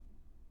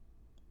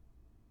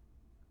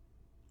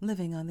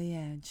Living on the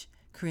Edge,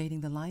 Creating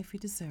the Life You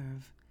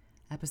Deserve,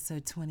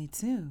 Episode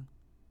 22,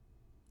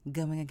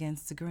 Going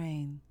Against the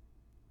Grain.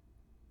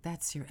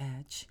 That's your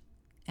edge,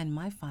 and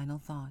my final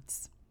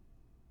thoughts.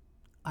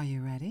 Are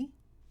you ready?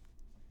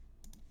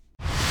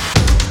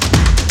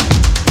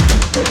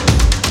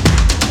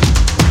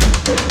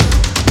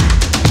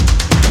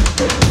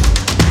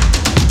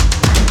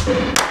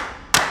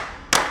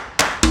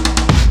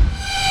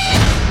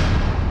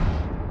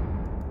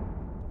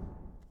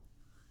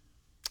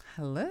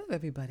 Hello,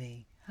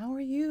 everybody. How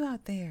are you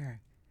out there?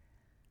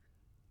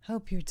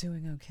 Hope you're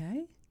doing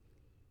okay.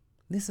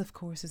 This, of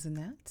course, is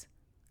Annette.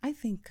 I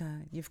think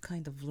you've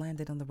kind of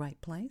landed on the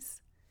right place.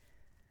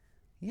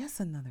 Yes,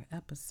 another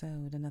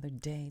episode, another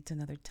date,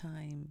 another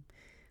time.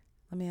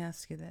 Let me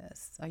ask you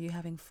this. Are you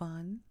having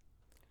fun?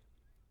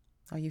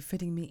 Are you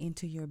fitting me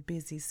into your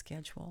busy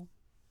schedule?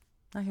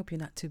 I hope you're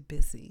not too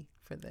busy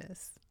for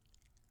this.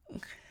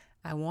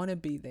 I want to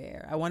be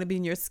there. I want to be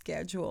in your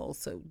schedule,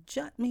 so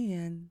jot me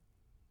in.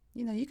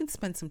 You can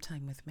spend some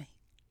time with me.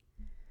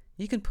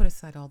 You can put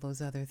aside all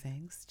those other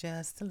things,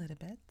 just a little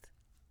bit,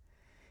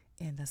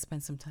 and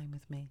spend some time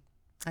with me.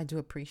 I do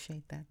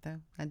appreciate that, though.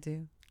 I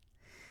do.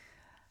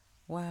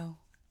 Wow.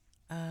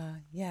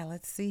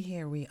 Let's see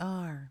here. We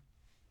are.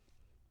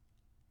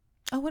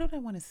 Oh, what did I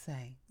want to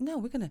say? No,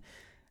 we're going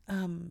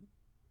to,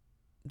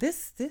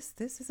 this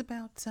is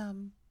about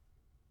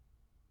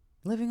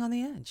living on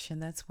the edge,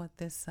 and that's what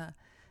this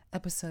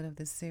episode of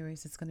this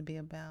series is going to be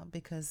about,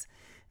 because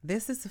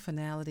this is the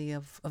finality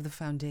of the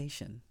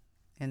foundation,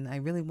 and I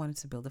really wanted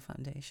to build a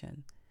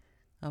foundation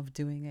of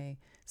doing a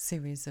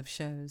series of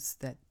shows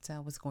that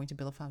was going to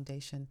build a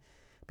foundation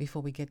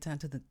before we get down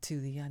to the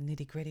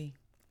nitty gritty.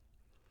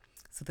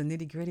 So the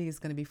nitty gritty is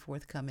going to be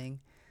forthcoming.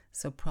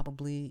 So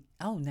probably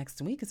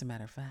next week, as a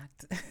matter of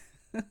fact,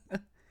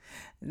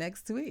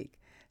 next week.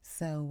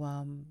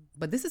 So,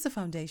 but this is a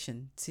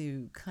foundation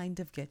to kind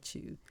of get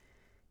your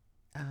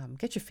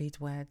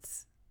feet wet,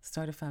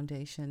 start a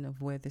foundation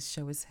of where this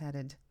show is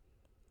headed.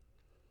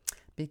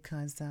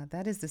 Because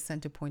that is the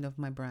center point of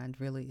my brand,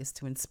 really, is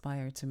to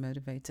inspire, to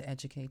motivate, to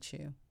educate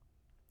you,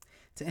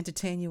 to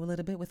entertain you a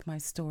little bit with my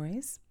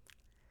stories.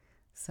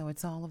 So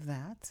it's all of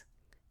that.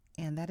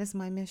 And that is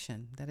my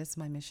mission. That is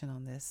my mission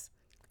on this.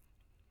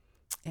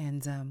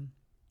 And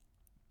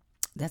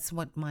that's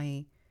what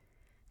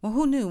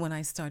who knew when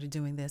I started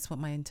doing this, what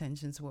my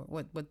intentions were,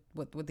 what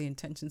the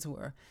intentions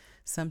were.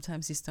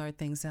 Sometimes you start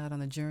things out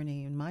on a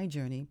journey. In my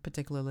journey,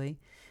 particularly,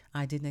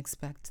 I didn't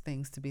expect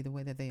things to be the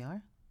way that they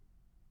are.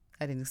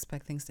 I didn't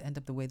expect things to end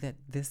up the way that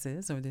this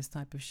is, or this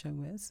type of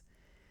show is.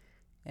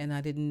 And I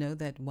didn't know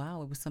that,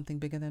 wow, it was something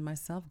bigger than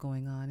myself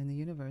going on in the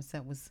universe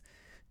that was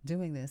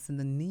doing this, and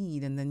the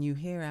need. And then you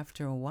hear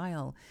after a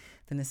while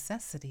the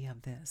necessity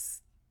of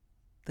this,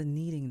 the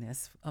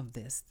neediness of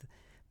this,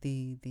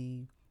 the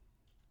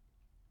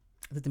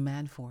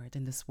demand for it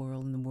in this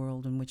world, in the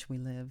world in which we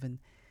live. And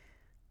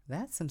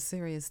that's some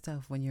serious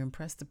stuff when you're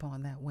impressed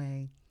upon that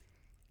way.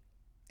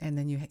 And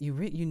then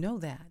you know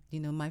that.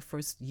 My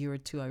first year or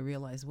two, I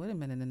realized, wait a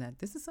minute, Annette,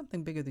 this is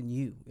something bigger than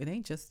you. It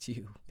ain't just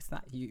you. It's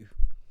not you.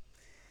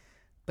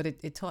 But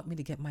it taught me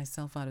to get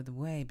myself out of the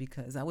way,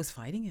 because I was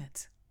fighting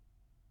it.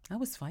 I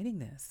was fighting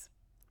this.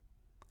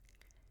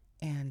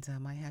 And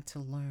I had to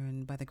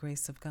learn, by the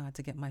grace of God,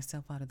 to get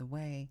myself out of the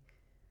way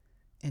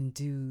and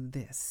do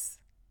this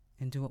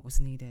and do what was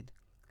needed.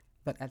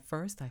 But at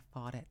first, I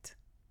fought it.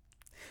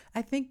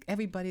 I think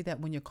everybody,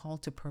 that when you're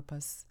called to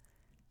purpose,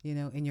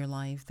 in your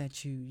life,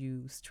 that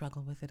you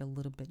struggle with it a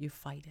little bit. You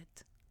fight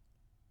it.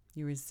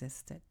 You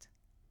resist it.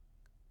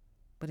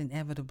 But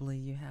inevitably,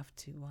 you have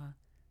to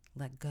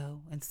let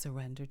go and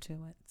surrender to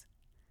it.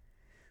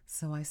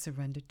 So I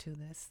surrendered to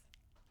this.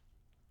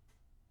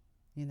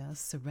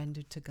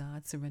 Surrendered to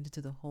God, surrendered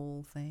to the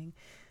whole thing,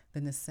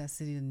 the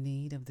necessity, the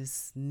need of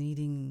this,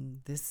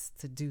 needing this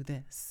to do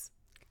this.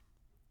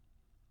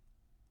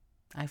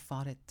 I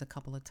fought it a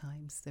couple of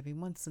times, every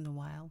once in a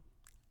while.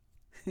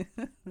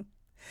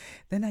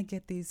 Then I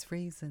get these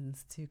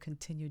reasons to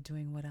continue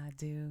doing what I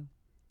do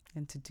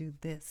and to do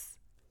this,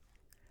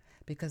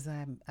 because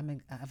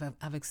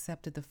I've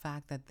accepted the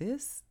fact that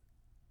this,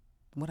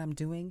 what I'm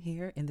doing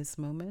here in this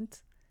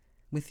moment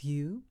with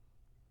you,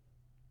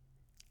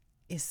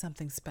 is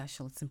something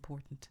special. It's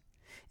important.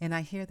 And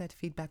I hear that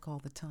feedback all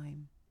the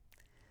time.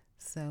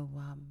 So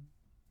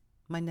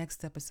my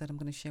next episode, I'm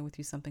going to share with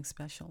you something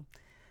special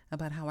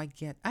about how I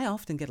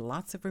often get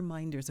lots of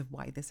reminders of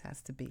why this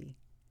has to be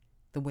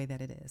the way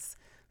that it is.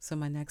 So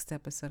my next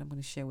episode, I'm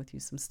going to share with you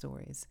some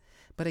stories.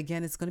 But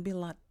again, it's going to be a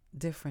lot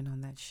different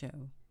on that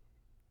show.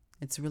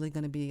 It's really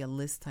going to be a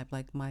list type,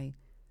 like my,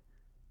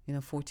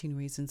 14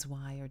 reasons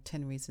why, or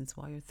 10 reasons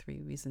why, or 3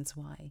 reasons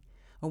why,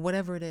 or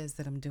whatever it is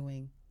that I'm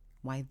doing,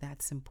 why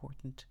that's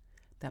important,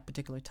 that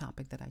particular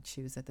topic that I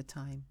choose at the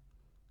time.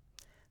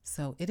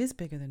 So it is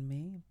bigger than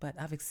me, but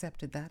I've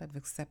accepted that. I've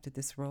accepted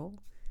this role.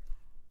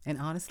 And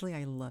honestly,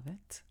 I love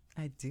it.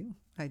 I do.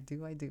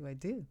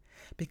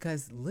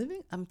 Because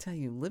living on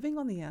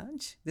the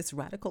edge, this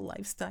radical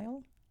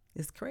lifestyle,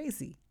 is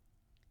crazy.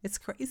 It's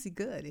crazy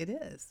good. It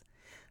is.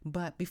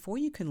 But before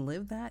you can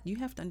live that, you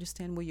have to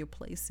understand where your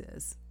place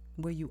is,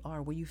 where you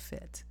are, where you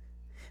fit.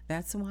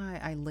 That's why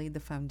I laid the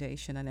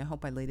foundation, and I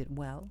hope I laid it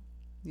well,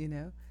 you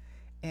know.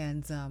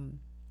 And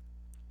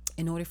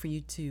in order for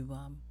you to,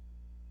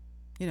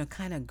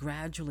 kind of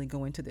gradually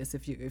go into this,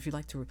 if you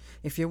like to,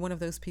 if you're one of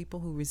those people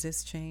who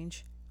resist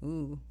change,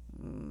 ooh,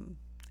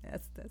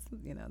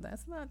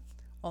 that's not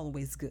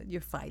always good.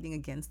 You're fighting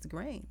against the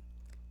grain.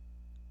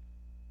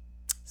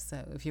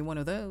 So if you're one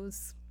of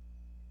those,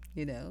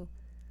 you know,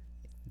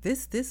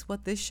 this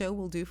what this show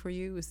will do for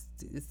you is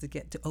to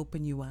get to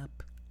open you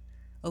up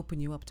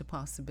to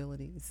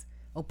possibilities,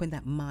 open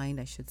that mind,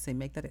 I should say,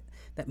 make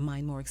that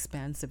mind more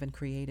expansive and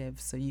creative,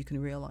 so you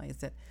can realize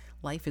that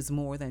life is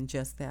more than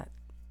just that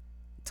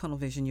tunnel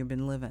vision you've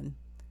been living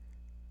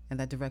and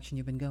that direction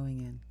you've been going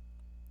in.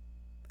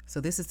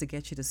 So this is to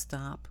get you to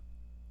stop,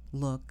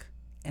 look,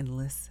 and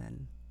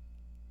listen.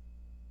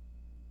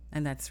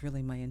 And that's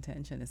really my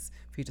intention, is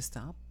for you to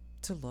stop,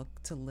 to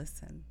look, to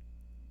listen.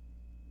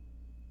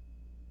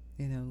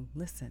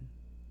 Listen.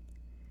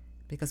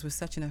 Because we're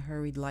such in a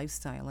hurried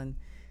lifestyle, and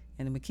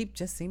we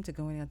just seem to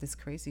going at this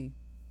crazy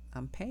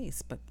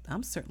pace, but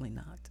I'm certainly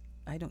not.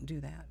 I don't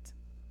do that.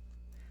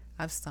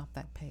 I've stopped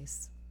that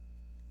pace.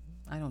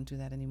 I don't do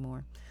that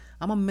anymore.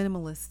 I'm a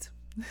minimalist.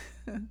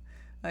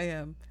 I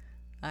am.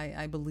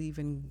 I believe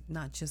in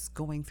not just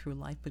going through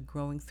life, but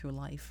growing through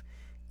life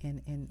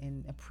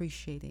and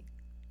appreciating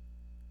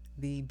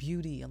the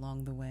beauty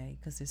along the way,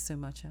 because there's so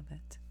much of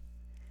it.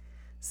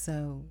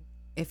 So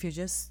if you're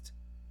just,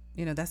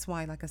 that's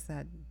why, like I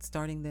said,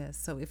 starting this.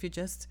 So if you're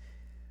just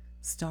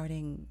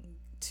starting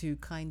to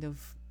kind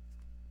of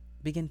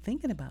begin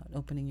thinking about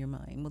opening your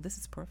mind, well, this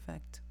is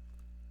perfect.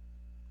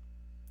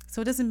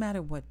 So it doesn't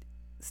matter what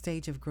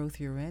stage of growth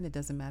you're in. It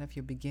doesn't matter if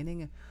you're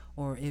beginning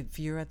or if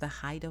you're at the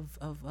height of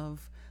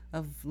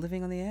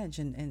living on the edge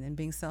and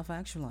being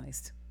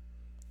self-actualized.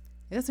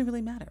 It doesn't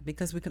really matter,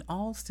 because we can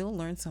all still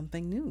learn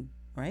something new,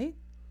 right?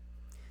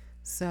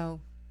 So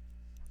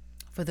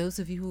for those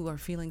of you who are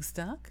feeling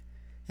stuck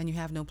and you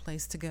have no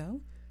place to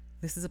go,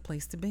 this is a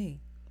place to be.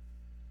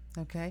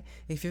 Okay?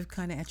 If you're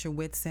kind of at your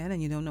wit's end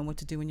and you don't know what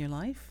to do in your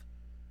life,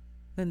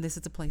 then this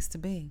is a place to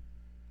be.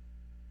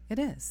 It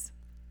is.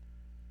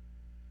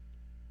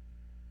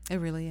 It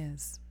really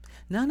is.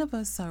 None of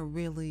us are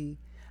really,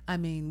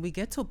 we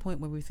get to a point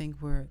where we think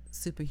we're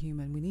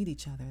superhuman. We need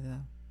each other,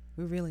 though.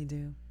 We really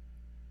do.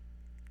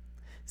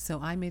 So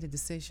I made a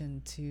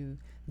decision to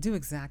do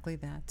exactly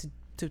that,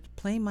 to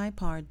play my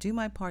part, do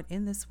my part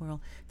in this world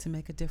to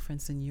make a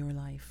difference in your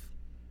life,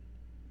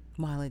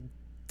 while it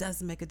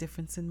does make a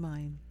difference in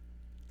mine.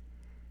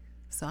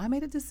 So I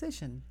made a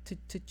decision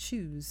to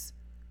choose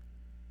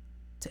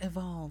to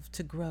evolve,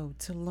 to grow,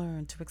 to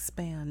learn, to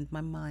expand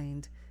my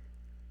mind,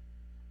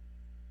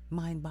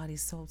 body,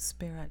 soul,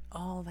 spirit,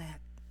 all that.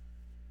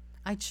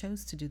 I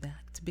chose to do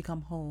that, to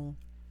become whole,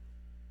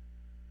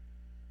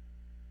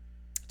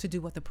 to do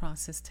what the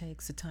process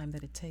takes, the time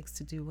that it takes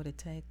to do what it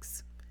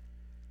takes,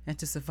 and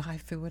to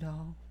survive through it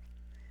all.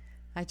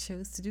 I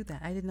chose to do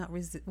that. I did not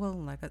resist. Well,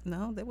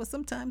 no, there were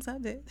some times I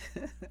did.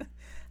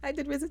 I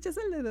did resist just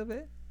a little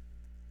bit.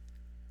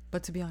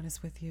 But to be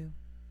honest with you,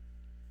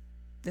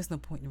 there's no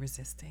point in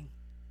resisting.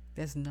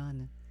 There's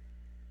none.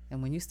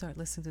 And when you start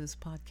listening to this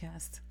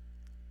podcast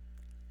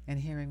and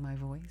hearing my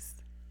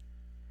voice,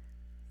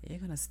 you're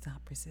going to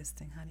stop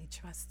resisting, honey.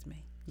 Trust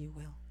me, you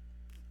will.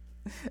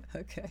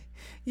 Okay,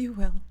 you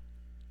will.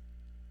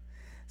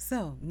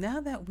 So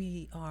now that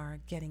we are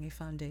getting a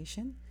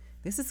foundation,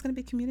 this is going to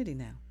be community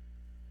now.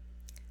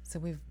 So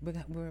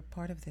we're a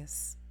part of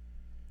this,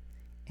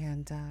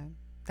 and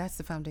that's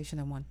the foundation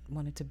I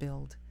wanted to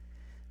build.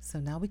 So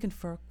now we can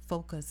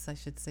focus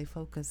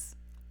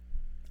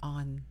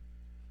on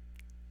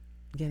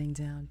getting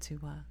down to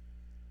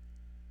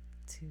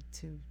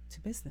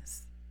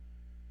business.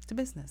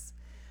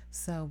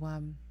 So,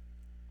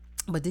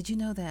 but did you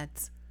know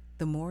that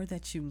the more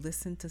that you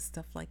listen to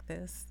stuff like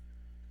this,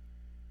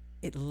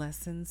 it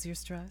lessens your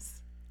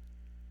stress?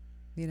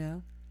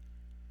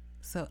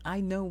 So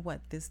I know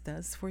what this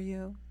does for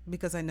you,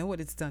 because I know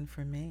what it's done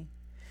for me.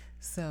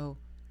 So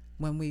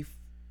when we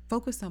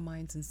focus our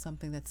minds on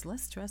something that's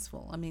less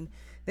stressful,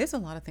 there's a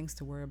lot of things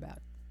to worry about.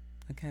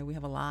 Okay, we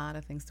have a lot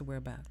of things to worry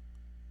about.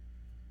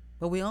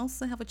 But we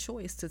also have a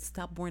choice to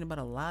stop worrying about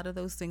a lot of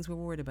those things we're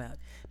worried about,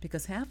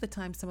 because half the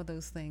time some of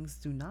those things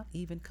do not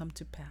even come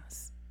to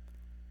pass.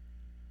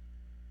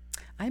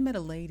 I met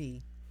a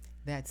lady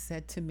that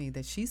said to me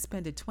that she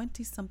spent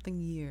 20-something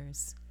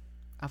years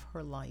of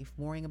her life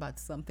worrying about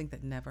something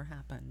that never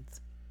happened.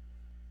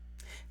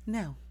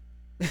 Now,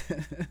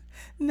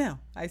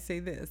 I say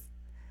this.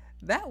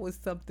 That was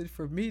something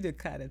for me to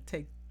kind of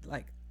take,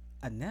 like,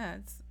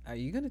 Annette, are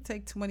you going to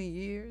take 20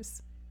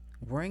 years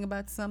worrying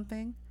about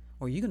something,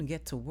 or are you going to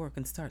get to work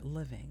and start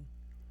living?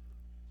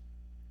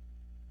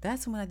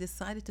 That's when I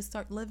decided to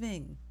start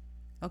living,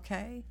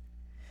 okay?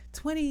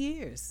 20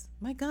 years.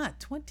 My God,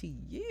 20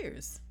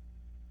 years.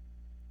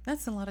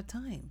 That's a lot of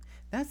time.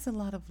 That's a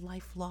lot of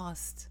life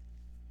lost.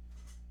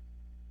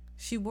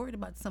 She worried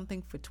about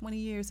something for 20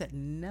 years that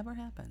never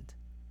happened.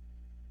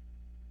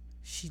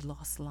 She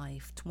lost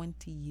life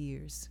 20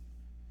 years.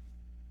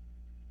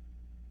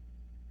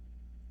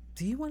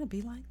 Do you want to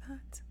be like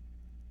that?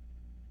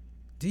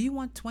 Do you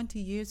want 20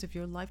 years of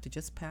your life to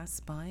just pass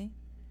by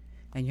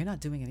and you're not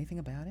doing anything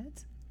about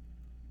it?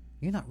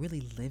 You're not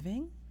really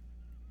living?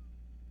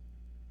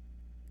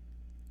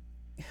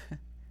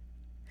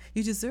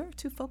 You deserve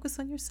to focus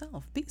on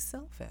yourself. Be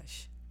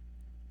selfish.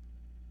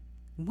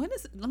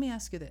 Let me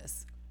ask you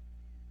this.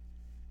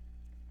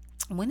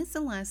 When is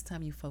the last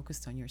time you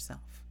focused on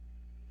yourself?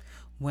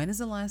 When is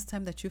the last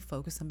time that you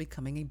focused on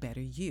becoming a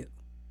better you?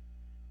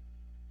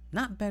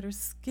 Not better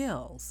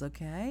skills,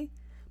 okay?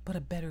 But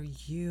a better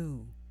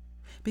you.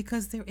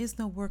 Because there is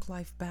no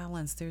work-life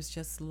balance. There's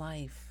just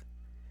life.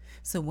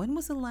 So when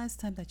was the last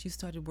time that you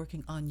started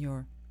working on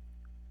yourself?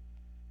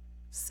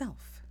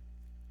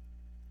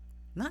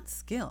 Not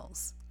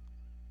skills.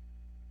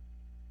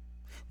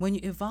 When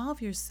you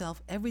evolve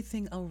yourself,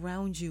 everything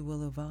around you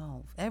will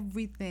evolve.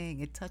 Everything.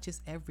 It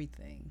touches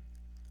everything.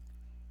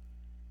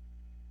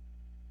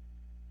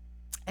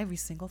 Every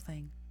single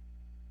thing.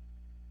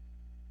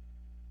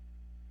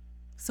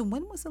 So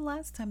when was the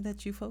last time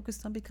that you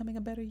focused on becoming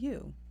a better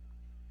you?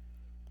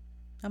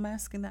 I'm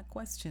asking that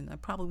question. I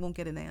probably won't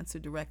get an answer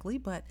directly,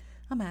 but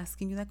I'm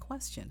asking you that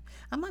question.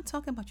 I'm not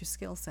talking about your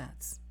skill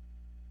sets.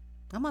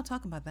 I'm not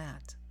talking about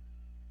that.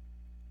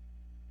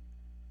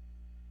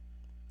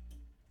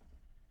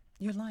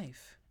 Your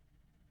life.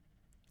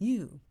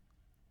 You.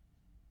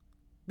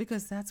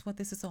 Because that's what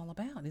this is all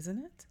about, isn't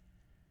it?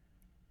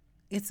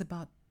 It's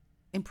about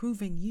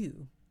improving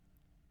you.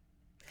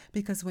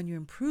 Because when you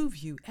improve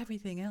you,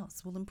 everything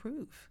else will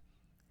improve.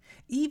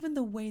 Even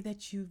the way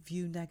that you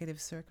view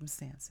negative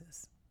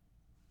circumstances.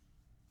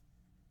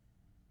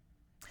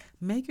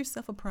 Make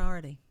yourself a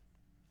priority.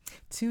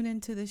 Tune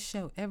into this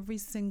show every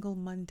single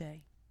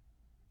Monday.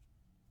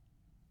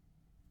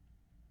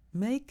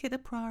 Make it a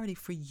priority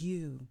for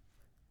you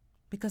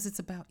because it's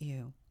about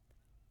you.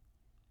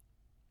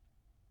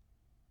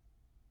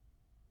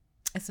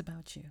 It's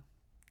about you.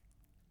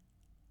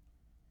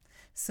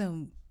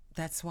 So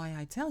that's why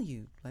I tell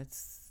you,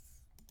 it's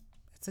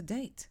a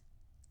date.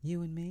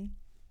 You and me,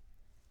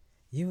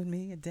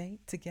 a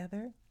date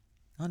together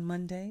on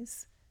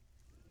Mondays.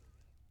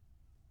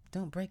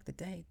 Don't break the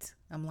date.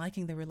 I'm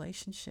liking the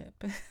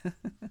relationship.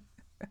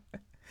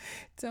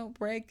 Don't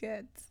break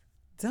it.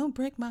 Don't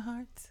break my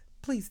heart.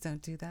 Please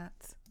don't do that.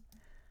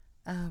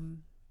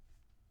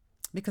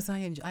 Because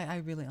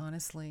I really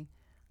honestly,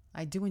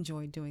 I do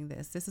enjoy doing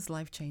this. This is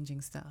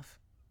life-changing stuff.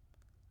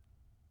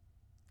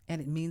 And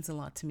it means a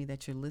lot to me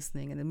that you're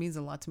listening. And it means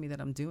a lot to me that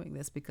I'm doing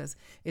this because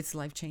it's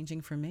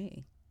life-changing for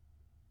me.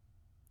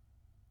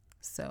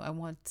 So I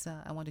want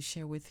to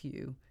share with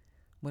you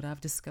what I've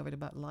discovered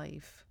about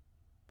life.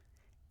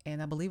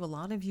 And I believe a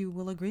lot of you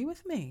will agree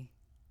with me.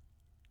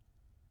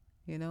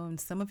 You know, and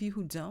some of you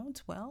who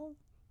don't, well,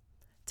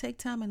 take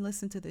time and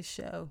listen to this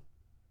show.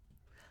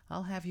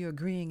 I'll have you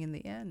agreeing in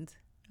the end.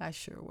 I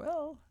sure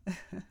will.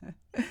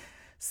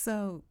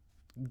 So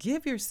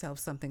give yourself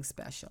something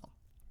special.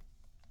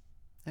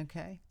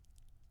 Okay?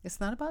 It's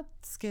not about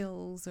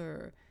skills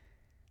or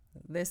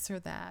this or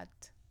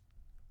that.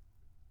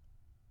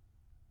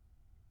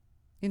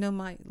 You know,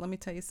 let me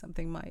tell you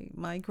something,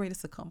 my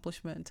greatest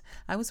accomplishment.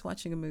 I was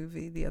watching a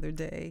movie the other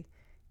day,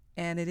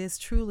 and it is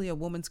truly a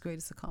woman's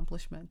greatest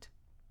accomplishment.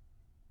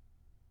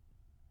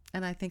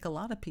 And I think a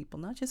lot of people,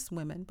 not just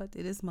women, but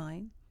it is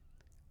mine.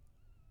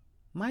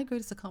 My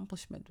greatest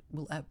accomplishment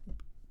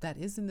that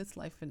is in this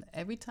life, and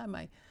every time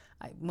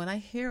when I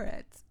hear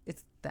it,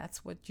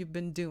 that's what you've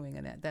been doing,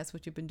 and that's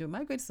what you've been doing.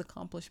 My greatest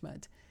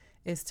accomplishment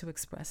is to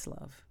express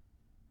love.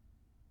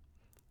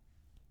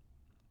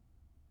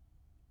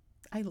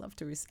 I love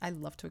to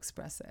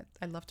express it.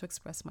 I love to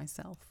express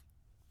myself.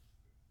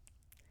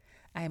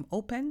 I am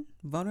open,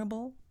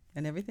 vulnerable,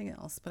 and everything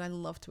else, but I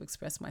love to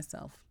express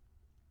myself.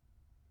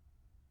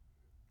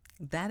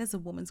 That is a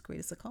woman's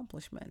greatest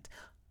accomplishment.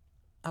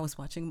 I was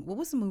watching, what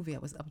was the movie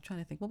I'm trying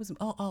to think. What was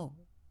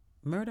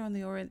Murder on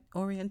the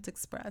Orient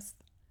Express.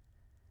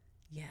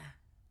 Yeah.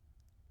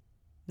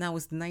 Now it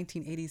was the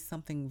 1980s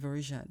something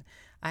version.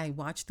 I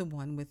watched the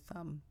one with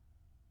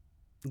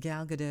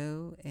Gal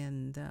Gadot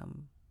and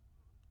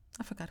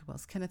I forgot who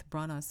else, Kenneth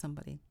Branagh or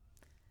somebody.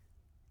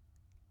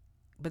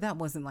 But that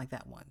wasn't like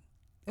that one.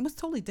 It was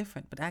totally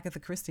different, but Agatha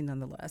Christie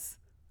nonetheless.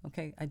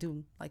 Okay, I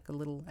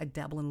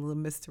dabble in a little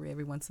mystery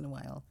every once in a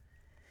while.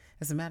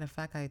 As a matter of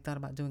fact, I thought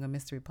about doing a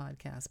mystery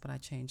podcast, but I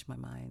changed my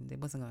mind.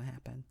 It wasn't going to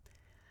happen.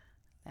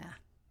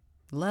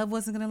 Love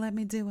wasn't going to let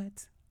me do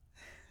it.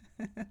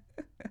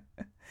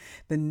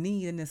 The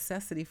need and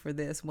necessity for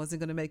this wasn't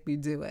going to make me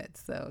do it.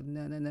 So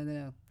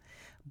no.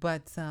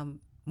 But when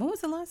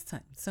was the last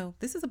time? So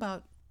this is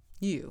about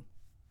you.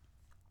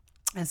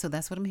 And so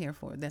that's what I'm here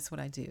for. That's what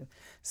I do.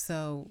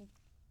 So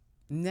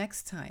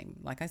next time,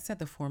 like I said,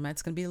 the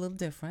format's going to be a little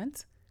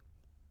different.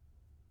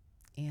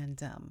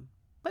 And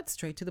but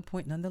straight to the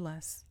point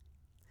nonetheless.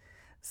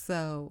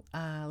 So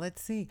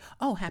let's see.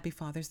 Oh, happy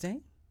Father's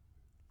Day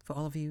for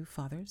all of you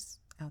fathers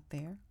out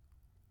there.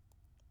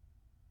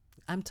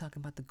 I'm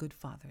talking about the good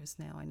fathers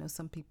now. I know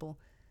some people,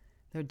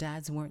 their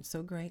dads weren't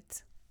so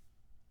great,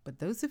 but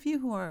those of you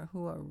who are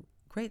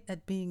great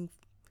at being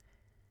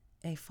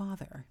a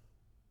father,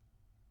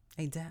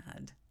 a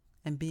dad,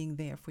 and being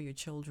there for your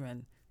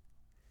children,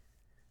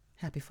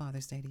 happy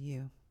Father's Day to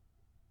you.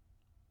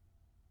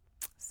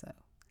 So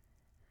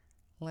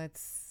let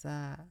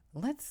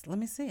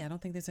me see. I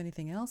don't think there's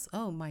anything else.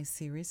 Oh, my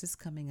series is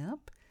coming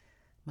up.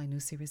 My new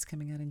series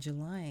coming out in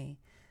July.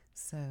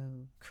 So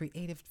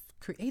creative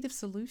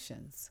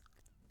solutions.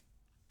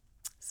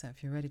 So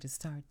if you're ready to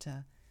start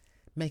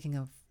making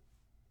a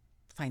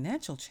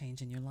financial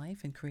change in your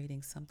life and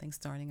creating something,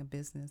 starting a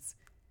business,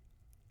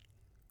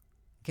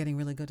 getting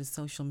really good at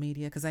social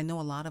media, because I know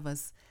a lot of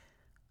us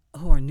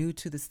who are new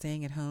to the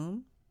staying at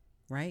home,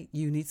 right?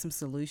 You need some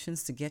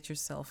solutions to get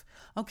yourself,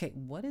 okay,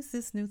 what is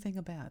this new thing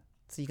about?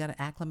 So you got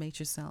to acclimate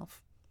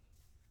yourself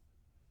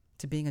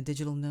to being a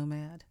digital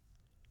nomad.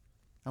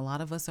 A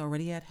lot of us are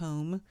already at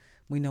home.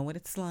 We know what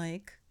it's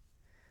like.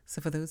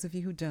 So for those of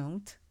you who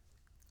don't,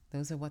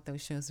 those are what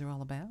those shows are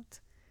all about.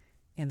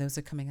 And those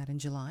are coming out in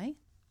July.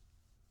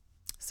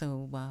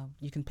 So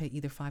you can pay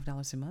either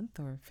 $5 a month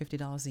or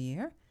 $50 a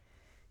year.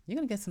 You're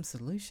going to get some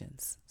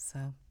solutions.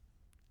 So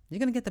you're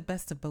going to get the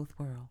best of both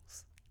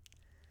worlds.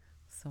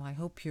 So I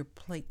hope your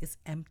plate is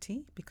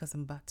empty because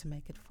I'm about to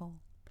make it full.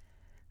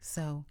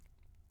 So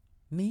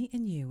me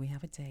and you, we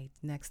have a date.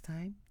 Next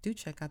time, do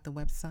check out the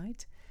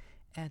website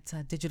at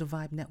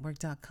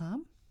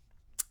digitalvibenetwork.com,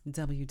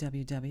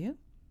 www.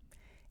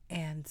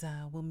 And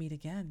we'll meet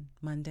again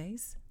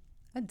Mondays,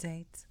 a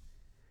date.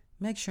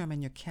 Make sure I'm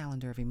in your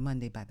calendar every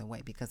Monday, by the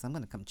way, because I'm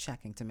going to come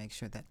checking to make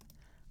sure that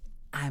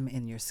I'm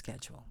in your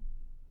schedule.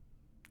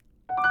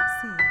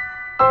 See you.